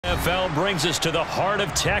NFL brings us to the heart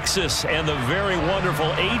of Texas and the very wonderful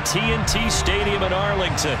AT&T Stadium in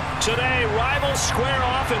Arlington. Today, rivals square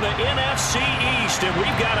off in the NFC East, and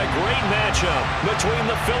we've got a great matchup between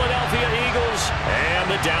the Philadelphia Eagles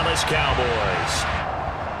and the Dallas Cowboys.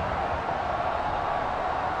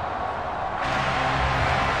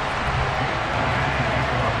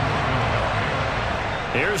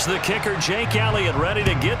 Here's the kicker, Jake Elliott, ready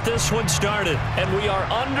to get this one started. And we are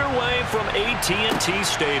underway from AT&T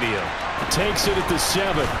Stadium. Takes it at the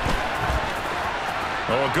 7.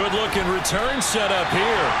 Oh, a good-looking return set up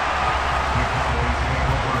here.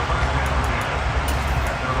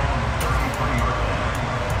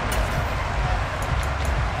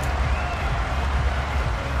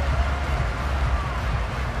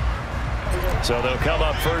 So they'll come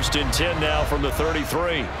up 1st and 10 now from the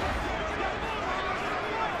 33.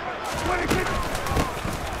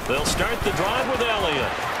 They'll start the drive with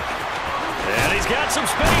Elliott. And he's got some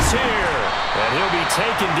space here. And he'll be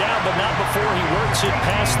taken down, but not before he works it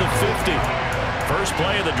past the 50. First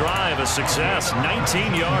play of the drive, a success,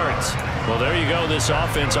 19 yards. Well, there you go. This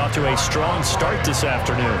offense off to a strong start this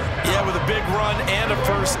afternoon. Yeah, with a big run and a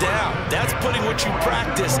first down. That's putting what you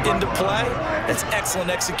practice into play. That's excellent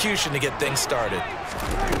execution to get things started.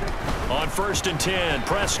 On 1st and 10,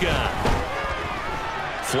 Prescott.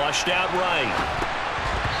 Flushed out right.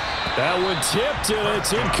 That one tipped, and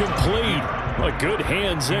it's incomplete. But good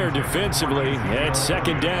hands there defensively. And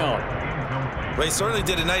 2nd down. Well, he certainly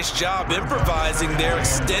did a nice job improvising there,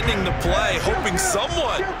 extending the play, hoping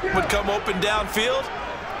someone would come open downfield,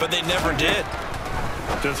 but they never did.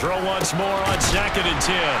 To throw once more on 2nd and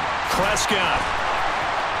 10. Prescott.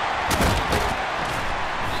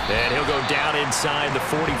 And he'll go down inside the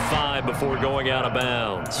 45 before going out of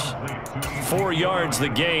bounds. 4 yards the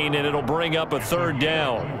gain, and it'll bring up a 3rd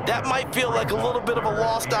down. That might feel like a little bit of a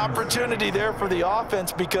lost opportunity there for the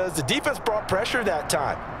offense because the defense brought pressure that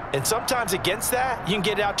time. And sometimes against that, you can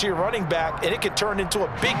get out to your running back, and it could turn into a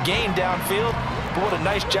big gain downfield. But what a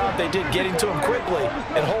nice job they did getting to him quickly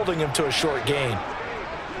and holding him to a short gain.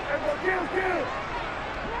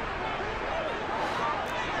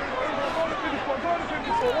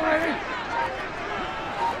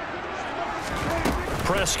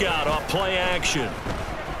 Prescott off play action.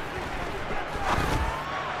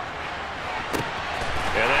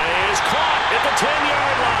 And that is caught at the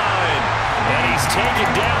 10-yard line. And he's taken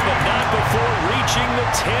down, but not before reaching the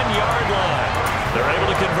 10-yard line. They're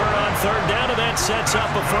able to convert on 3rd down, and that sets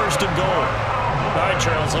up a 1st and goal. All right,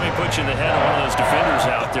 Charles, let me put you in the head of one of those defenders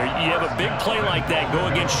out there. You have a big play like that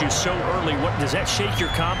go against you so early. What does that shake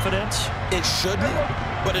your confidence? It shouldn't,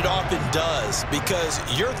 but it often does because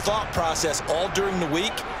your thought process all during the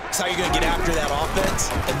week is how you're going to get after that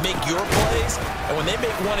offense and make your plays. And when they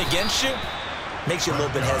make one against you, it makes you a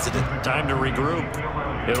little bit hesitant. Time to regroup.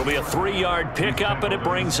 It'll be a 3-yard pickup, and it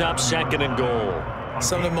brings up 2nd and goal.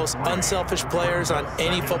 Some of the most unselfish players on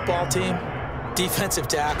any football team, defensive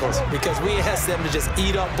tackles, because we ask them to just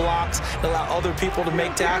eat up blocks and allow other people to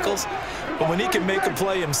make tackles. But when he can make a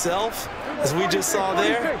play himself, as we just saw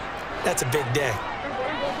there, that's a big day.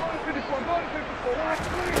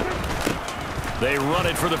 They run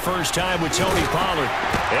it for the first time with Tony Pollard.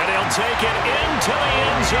 And he'll take it into the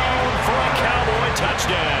end zone for a Cowboy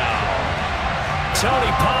touchdown.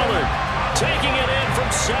 Tony Pollard taking it in from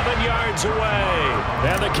 7 yards away.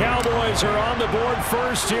 And the Cowboys are on the board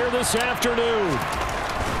first here this afternoon.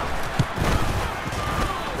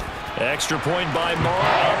 Extra point by Moore,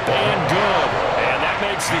 up and good. And that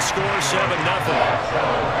makes the score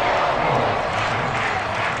 7-0.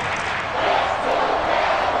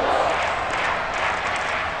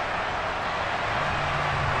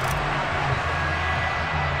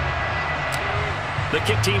 The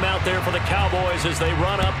kick team out there for the Cowboys as they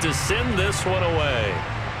run up to send this one away.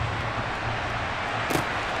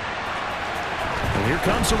 And here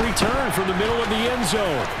comes a return from the middle of the end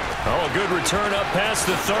zone. Oh, a good return up past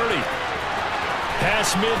the 30.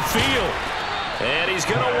 Past midfield. And he's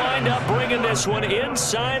going to wind up bringing this one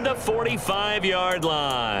inside the 45-yard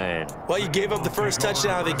line. Well, you gave up the first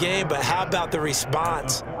touchdown of the game, but how about the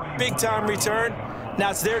response? Big-time return.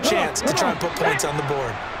 Now it's their chance to try and put points on the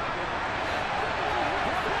board.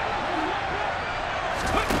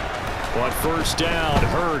 On 1st down,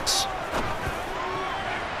 Hurts.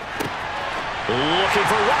 Looking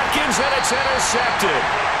for Watkins, and it's intercepted.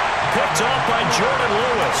 Picked off by Jordan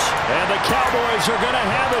Lewis. And the Cowboys are going to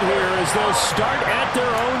have it here as they'll start at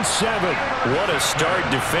their own 7. What a start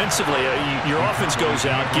defensively. Your offense goes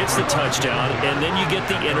out, gets the touchdown, and then you get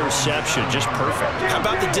the interception. Just perfect. How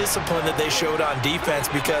about the discipline that they showed on defense?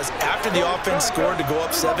 Because after the offense scored to go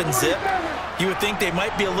up 7-zip, You would think they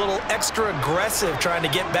might be a little extra aggressive trying to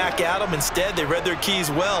get back at them. Instead, they read their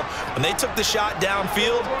keys well. When they took the shot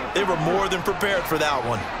downfield, they were more than prepared for that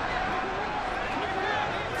one.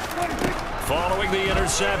 Following the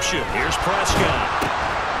interception, here's Prescott.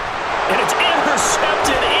 And it's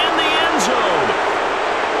intercepted in the end zone.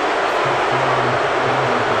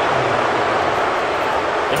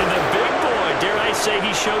 And the big boy, dare I say,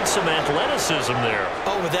 he showed some athleticism there.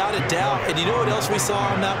 Oh, without a doubt. And you know what else we saw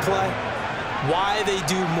on that play? Why they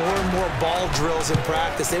do more and more ball drills in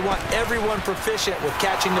practice. They want everyone proficient with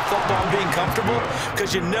catching the football and being comfortable,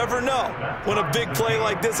 because you never know when a big play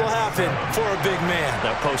like this will happen for a big man.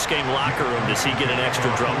 That post-game locker room, does he get an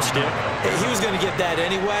extra drumstick? Hey, he was going to get that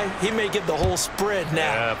anyway. He may get the whole spread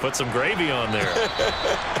now. Yeah, put some gravy on there.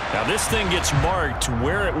 Now this thing gets marked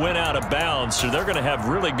where it went out of bounds, so they're going to have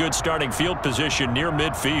really good starting field position near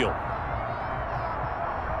midfield.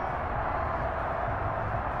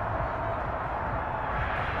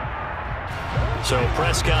 So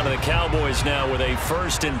Prescott and the Cowboys now with a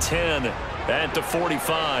 1st and 10 at the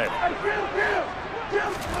 45.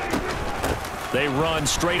 They run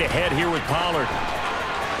straight ahead here with Pollard.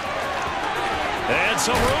 And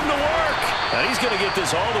some room to work. And he's going to get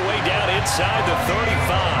this all the way down inside the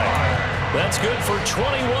 35. That's good for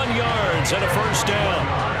 21 yards and a 1st down.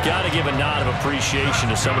 Got to give a nod of appreciation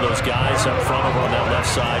to some of those guys up front over on that left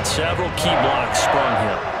side. Several key blocks sprung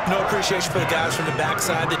here. No appreciation for the guys from the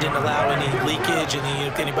backside that didn't allow any leakage, and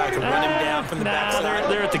anybody can run him down from the backside.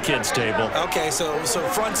 They're at the kids' table. Okay, so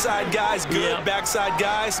front side guys good, backside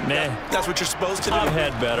guys, nah. That's what you're supposed to do. I've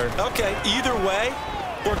had better. Okay, either way,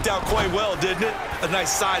 worked out quite well, didn't it? A nice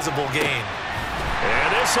sizable gain. And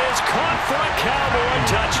this is caught for a Cowboy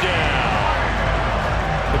touchdown.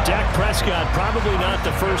 But Dak Prescott, probably not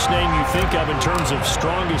the first name you think of in terms of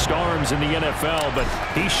strongest arms in the NFL, but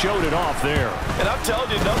he showed it off there. And I'm telling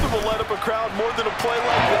you, nothing will let up a crowd more than a play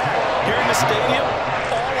like that. Here in the stadium,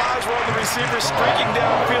 all eyes were on the receiver streaking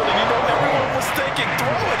downfield, and you know everyone was thinking,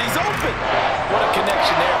 throw it, he's open. What a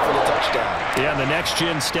connection there for the touchdown. Yeah, and the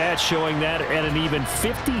next-gen stats showing that at an even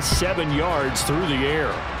 57 yards through the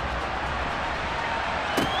air.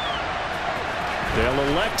 They'll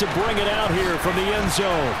elect to bring it out here from the end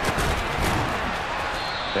zone.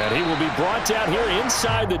 And he will be brought down here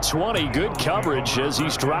inside the 20. Good coverage as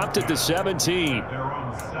he's dropped at the 17.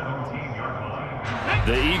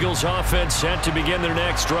 The Eagles offense set to begin their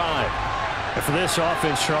next drive. And for this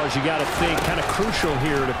offense, Charles, you got to think kind of crucial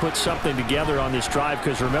here to put something together on this drive,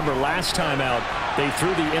 because remember last time out they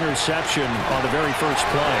threw the interception on the very first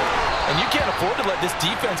play. And you can't afford to let this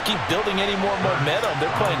defense keep building any more momentum.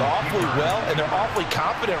 They're playing awfully well, and they're awfully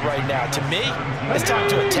confident right now. To me, it's time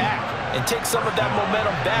to attack and take some of that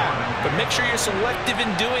momentum back. But make sure you're selective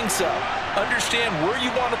in doing so. Understand where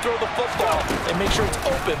you want to throw the football and make sure it's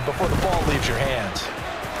open before the ball leaves your hands.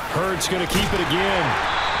 Hurts going to keep it again.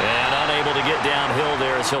 And unable to get downhill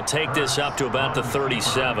there as he'll take this up to about the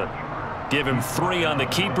 37. Give him 3 on the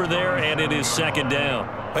keeper there, and it is 2nd down.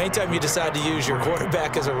 Anytime you decide to use your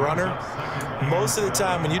quarterback as a runner, most of the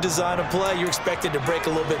time when you design a play, you're expected to break a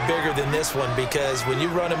little bit bigger than this one, because when you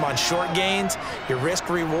run him on short gains, your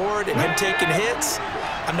risk-reward and him taking hits,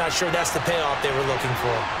 I'm not sure that's the payoff they were looking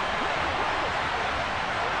for.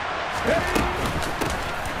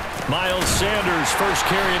 Miles Sanders, first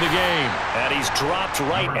carry of the game. And he's dropped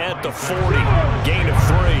right at the 40. Gain of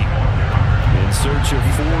 3. In search of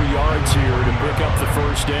 4 yards here to pick up the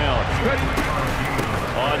 1st down.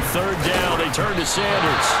 On 3rd down, they turn to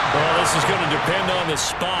Sanders. Well, this is going to depend on the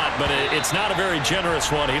spot, but it's not a very generous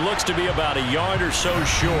one. He looks to be about a yard or so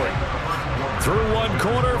short. Through one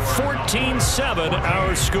quarter, 14-7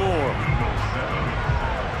 our score.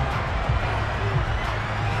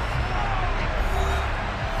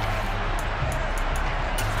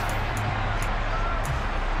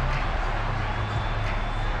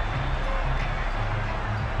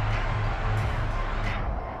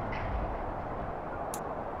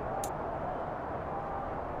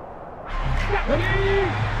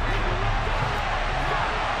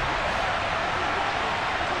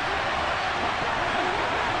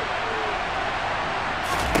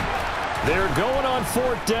 They're going on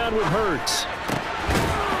 4th down with Hurts.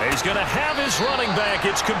 He's going to have his running back.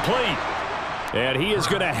 It's complete. And he is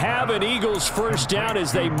going to have an Eagles 1st down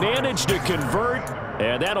as they manage to convert,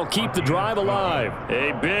 and that'll keep the drive alive.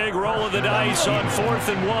 A big roll of the dice on 4th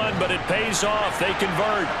and 1, but it pays off. They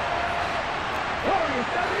convert.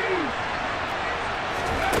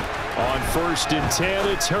 On 1st and 10,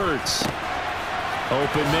 it's Hurts.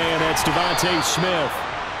 Open man, that's Devontae Smith.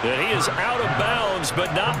 And he is out of bounds,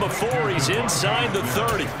 but not before he's inside the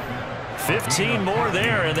 30. 15 more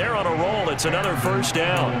there, and they're on a roll. It's another first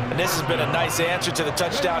down. And this has been a nice answer to the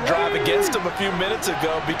touchdown drive against them a few minutes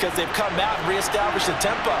ago because they've come out and reestablished the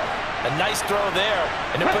tempo. A nice throw there,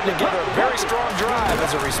 and they're putting together a very strong drive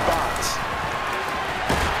as a response.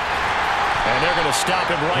 And they're going to stop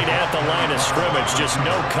him right at the line of scrimmage. Just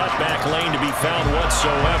no cutback lane to be found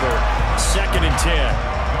whatsoever. 2nd and 10.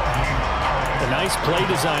 A nice play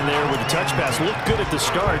design there with the touch pass. Looked good at the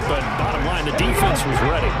start, but bottom line, the defense was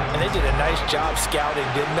ready. And they did a nice job scouting,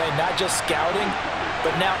 didn't they? Not just scouting,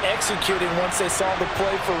 but now executing once they saw the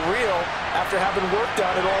play for real after having worked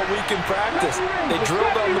on it all week in practice. They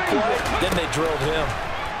drilled on the play, then they drilled him.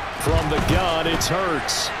 From the gun, it's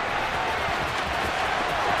Hurts.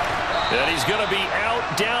 And he's going to be out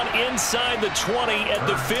down inside the 20 at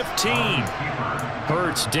the 15.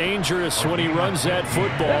 Hurts dangerous when he runs that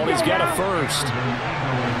football. He's got a first.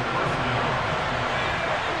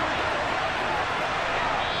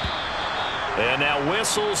 And now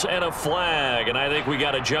whistles and a flag, and I think we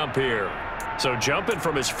got a jump here. So jumping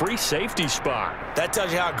from his free safety spot. That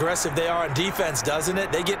tells you how aggressive they are on defense, doesn't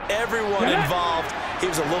it? They get everyone involved. He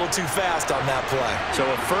was a little too fast on that play. So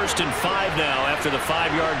a 1st and 5 now after the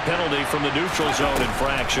 5-yard penalty from the neutral zone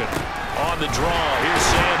infraction. On the draw, here's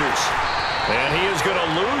Sanders. And he is going to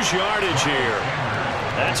lose yardage here.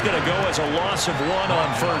 That's going to go as a loss of 1 on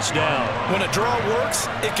 1st down. When a draw works,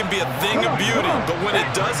 it can be a thing of beauty. But when it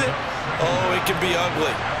doesn't, oh, it can be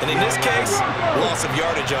ugly. And in this case, loss of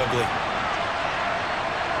yardage ugly.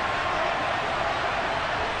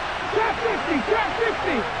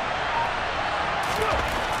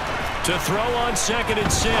 To throw on 2nd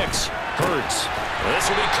and 6. Hurts. This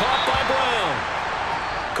will be caught by Brown.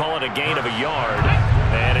 Call it a gain of a yard.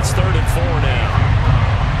 And it's 3rd and 4 now.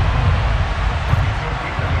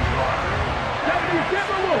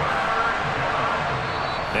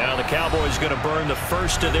 Now the Cowboys going to burn the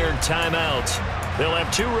first of their timeouts. They'll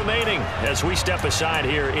have 2 remaining as we step aside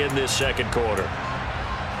here in this 2nd quarter.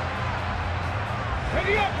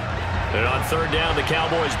 And on 3rd down, the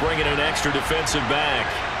Cowboys bringing an extra defensive back.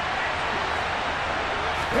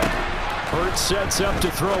 Hurts sets up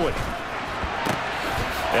to throw it.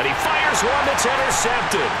 And he fires one that's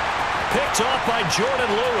intercepted. Picked off by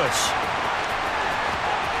Jordan Lewis.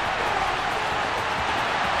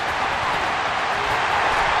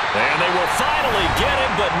 And they will finally get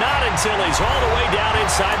him, but not until he's all the way down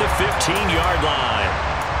inside the 15-yard line.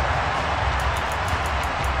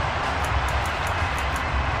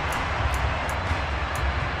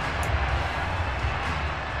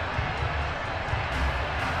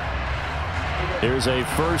 Here's a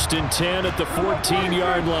 1st and 10 at the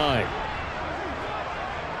 14-yard line.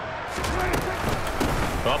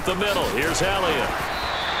 Up the middle, here's Elliott.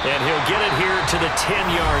 And he'll get it here to the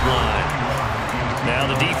 10-yard line. Now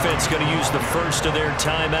the defense going to use the first of their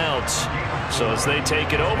timeouts. So as they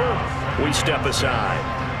take it over, we step aside.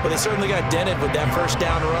 Well, they certainly got dented with that 1st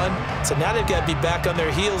down run. So now they've got to be back on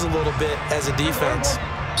their heels a little bit as a defense.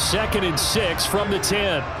 2nd and 6 from the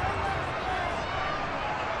 10.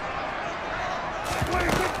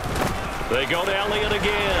 They go to Elliott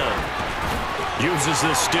again. Uses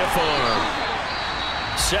the stiff arm.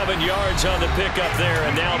 7 yards on the pickup there,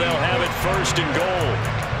 and now they'll have it 1st and goal.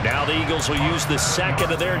 Now the Eagles will use the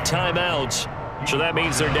 2nd of their timeouts. So that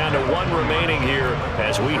means they're down to 1 remaining here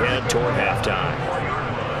as we head toward halftime.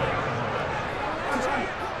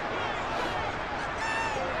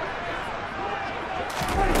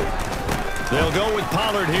 They'll go with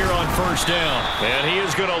Pollard here on 1st down. And he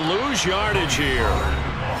is going to lose yardage here.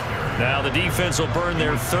 Now the defense will burn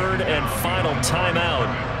their 3rd and final timeout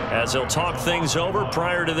as they'll talk things over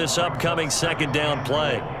prior to this upcoming 2nd down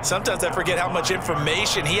play. Sometimes I forget how much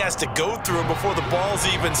information he has to go through before the ball's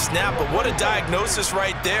even snapped, but what a diagnosis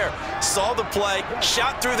right there. Saw the play,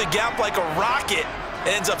 shot through the gap like a rocket,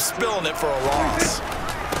 ends up spilling it for a loss.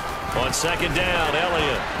 On 2nd down,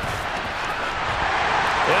 Elliott.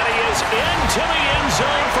 And he is into the end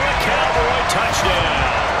zone for a Cowboy touchdown.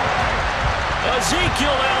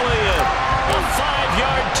 Ezekiel Elliott, a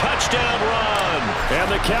 5-yard touchdown run. And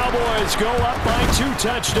the Cowboys go up by 2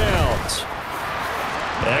 touchdowns.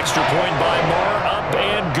 Extra point by Moore, up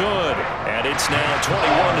and good. And it's now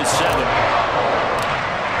 21-7.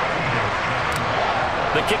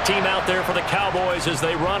 The kick team out there for the Cowboys as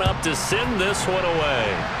they run up to send this one away.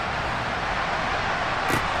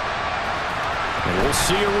 And we'll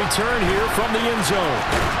see a return here from the end zone.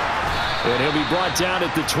 And he'll be brought down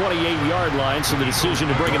at the 28-yard line, so the decision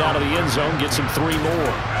to bring it out of the end zone gets him 3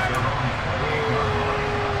 more.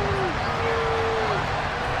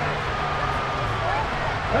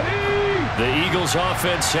 The Eagles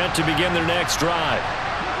offense set to begin their next drive.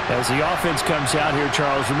 As the offense comes out here,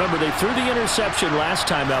 Charles, remember they threw the interception last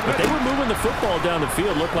time out, but they were moving the football down the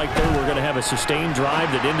field. Looked like they were going to have a sustained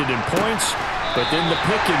drive that ended in points, but then the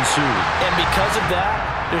pick ensued. And because of that,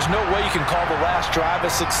 there's no way you can call the last drive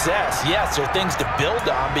a success. Yes, there are things to build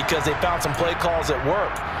on because they found some play calls at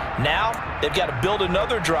work. Now, they've got to build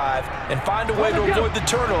another drive and find a way to avoid the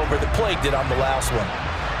turnover that plagued it on the last one.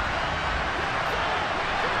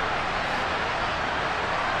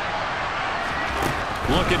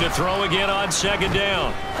 Looking to throw again on second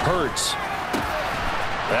down. Hurts.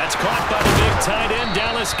 That's caught by the big tight end,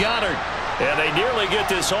 Dallas Goedert. And they nearly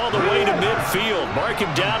get this all the way to midfield. Mark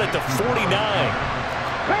him down at the 49.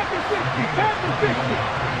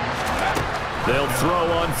 They'll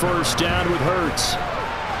throw on first down with Hurts.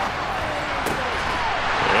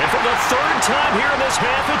 And for the third time here in this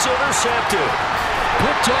half, it's intercepted.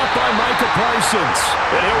 Picked off by Micah Parsons.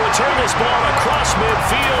 And he'll return this ball across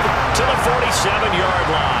midfield to the 47-yard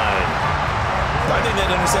line. I think that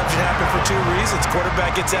interception happened for two reasons.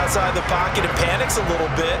 Quarterback gets outside the pocket and panics a little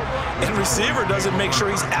bit, and receiver doesn't make sure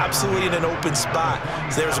he's absolutely in an open spot.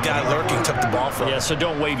 So there's a guy lurking, took the ball from him. Yeah, so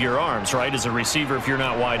don't wave your arms, right, as a receiver if you're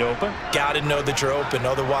not wide open. Got to know that you're open.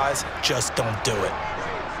 Otherwise, just don't do it.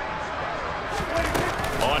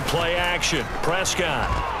 On play action, Prescott.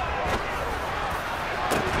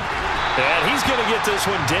 And he's going to get this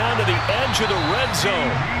one down to the edge of the red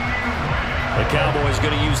zone. The Cowboys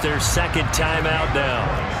going to use their second timeout now,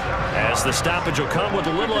 as the stoppage will come with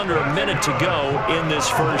a little under a minute to go in this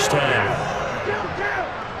first half.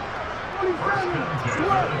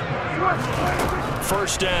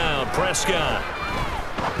 First down, Prescott.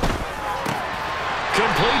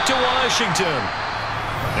 Complete to Washington.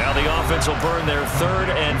 Now the offense will burn their third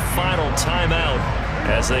and final timeout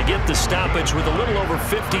as they get the stoppage with a little over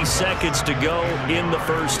 50 seconds to go in the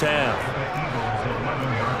first half.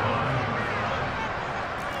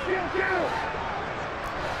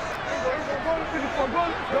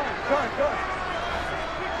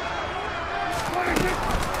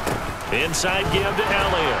 Inside give to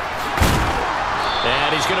Elliott.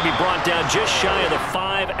 And he's going to be brought down just shy of the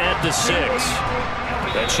 5 at the 6.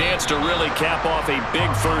 A chance to really cap off a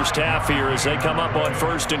big first half here as they come up on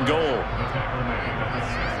first and goal.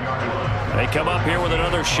 They come up here with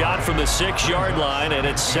another shot from the 6-yard line, and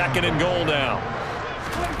it's second and goal now.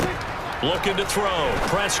 Looking to throw,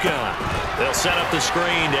 Prescott. They'll set up the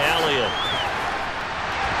screen to Elliott.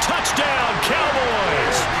 Touchdown,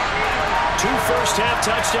 Cowboys! 2 first-half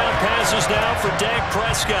touchdown passes now for Dak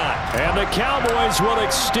Prescott. And the Cowboys will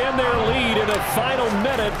extend their lead in the final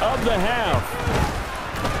minute of the half.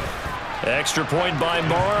 Extra point by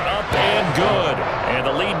Moore, up and good. And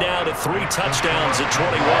the lead now to 3 touchdowns at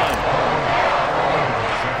 21.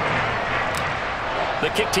 The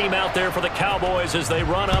kick team out there for the Cowboys as they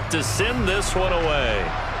run up to send this one away.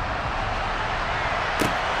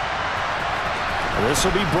 This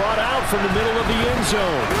will be brought out from the middle of the end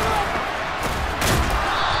zone.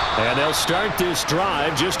 And they'll start this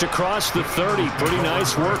drive just across the 30. Pretty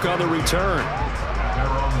nice work on the return.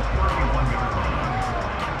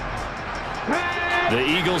 The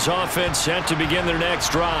Eagles offense set to begin their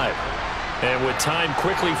next drive. And with time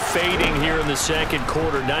quickly fading here in the second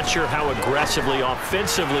quarter, not sure how aggressively,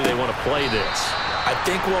 offensively they want to play this. I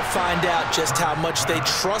think we'll find out just how much they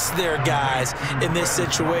trust their guys in this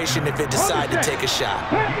situation if they decide to take a shot.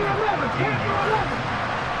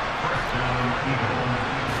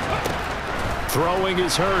 Throwing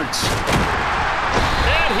is Hurts.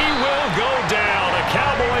 And he will go down. A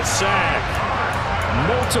Cowboys sack.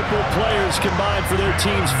 Multiple players combined for their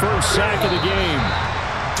team's first sack of the game.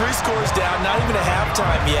 3 scores down, not even a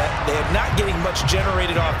halftime yet. They are not getting much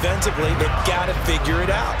generated offensively. They've got to figure it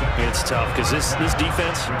out. It's tough because this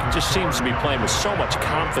defense just seems to be playing with so much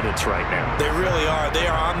confidence right now. They really are. They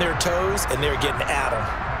are on their toes, and they're getting at them.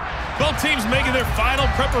 Both teams making their final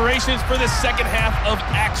preparations for the second half of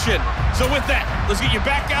action. So with that, let's get you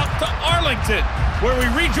back out to Arlington, where we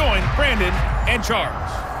rejoin Brandon and Charles.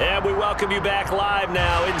 And we welcome you back live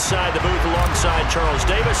now inside the booth alongside Charles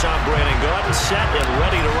Davis. I'm Brandon Gaudin, set and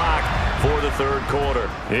ready to rock for the third quarter.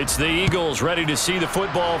 It's the Eagles ready to see the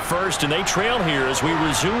football first, and they trail here as we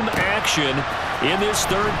resume action in this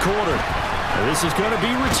third quarter. And this is going to be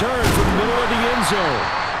returned from the middle of the end zone.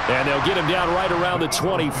 And they'll get him down right around the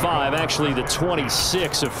 25, actually the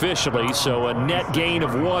 26 officially, so a net gain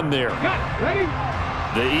of 1 there.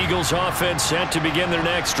 The Eagles offense set to begin their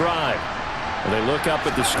next drive. They look up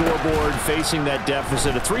at the scoreboard facing that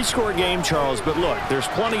deficit. A 3-score game, Charles, but look, there's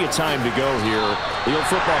plenty of time to go here. The old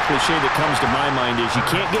football cliche that comes to my mind is you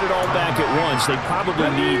can't get it all back at once. They probably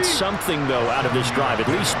need something, though, out of this drive, at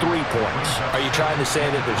least 3 points. Are you trying to say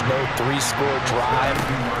that there's no 3-score drive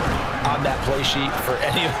on that play sheet for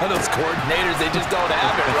any of those coordinators? They just don't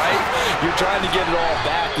have it, right? You're trying to get it all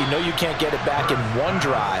back. You know you can't get it back in one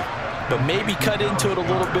drive. But maybe cut into it a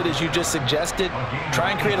little bit as you just suggested.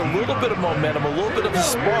 Try and create a little bit of momentum, a little bit of a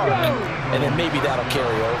spark, and then maybe that'll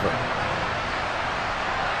carry over.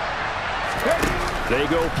 They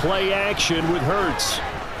go play action with Hurts.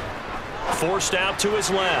 Forced out to his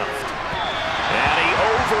left. And he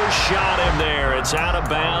overshot him there. It's out of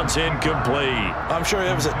bounds, incomplete. I'm sure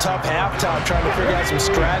it was a tough halftime trying to figure out some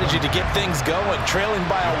strategy to get things going. Trailing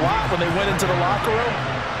by a lot when they went into the locker room.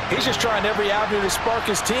 He's just trying every avenue to spark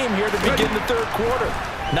his team here to begin the third quarter.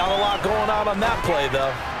 Not a lot going on that play,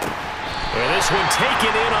 though. And this one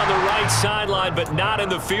taken in on the right sideline, but not in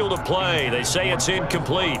the field of play. They say it's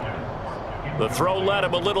incomplete. The throw led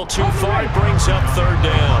him a little too far. It brings up third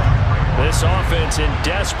down. This offense in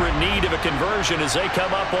desperate need of a conversion as they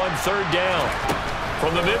come up on third down.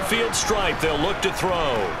 From the midfield stripe, they'll look to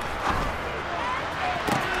throw.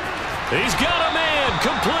 He's got a man,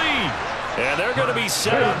 complete. And they're going to be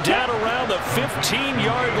set up down around the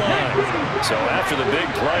 15-yard line. So after the big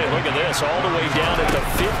play, look at this, all the way down at the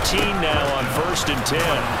 15 now on 1st and 10.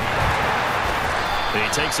 And he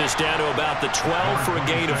takes us down to about the 12 for a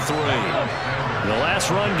gain of 3. The last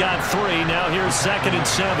run got 3. Now here's 2nd and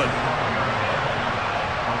 7.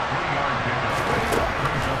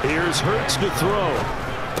 Here's Hurts to throw.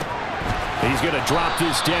 He's going to drop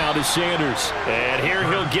this down to Sanders. And here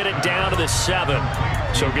he'll get it down to the 7.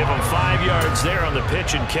 So give him 5 yards there on the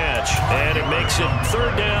pitch and catch. And it makes it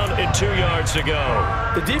third down and 2 yards to go.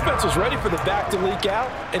 The defense was ready for the back to leak out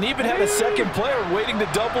and even had a second player waiting to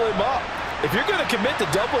double him up. If you're going to commit to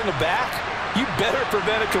doubling a back, you better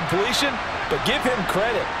prevent a completion, but give him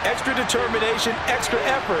credit. Extra determination, extra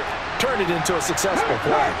effort, turn it into a successful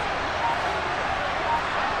play.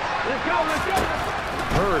 Let's go, let's go.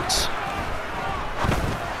 Hurts.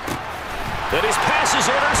 And his pass is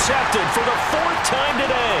intercepted for the 4th time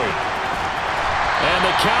today. And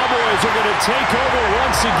the Cowboys are going to take over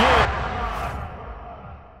once again.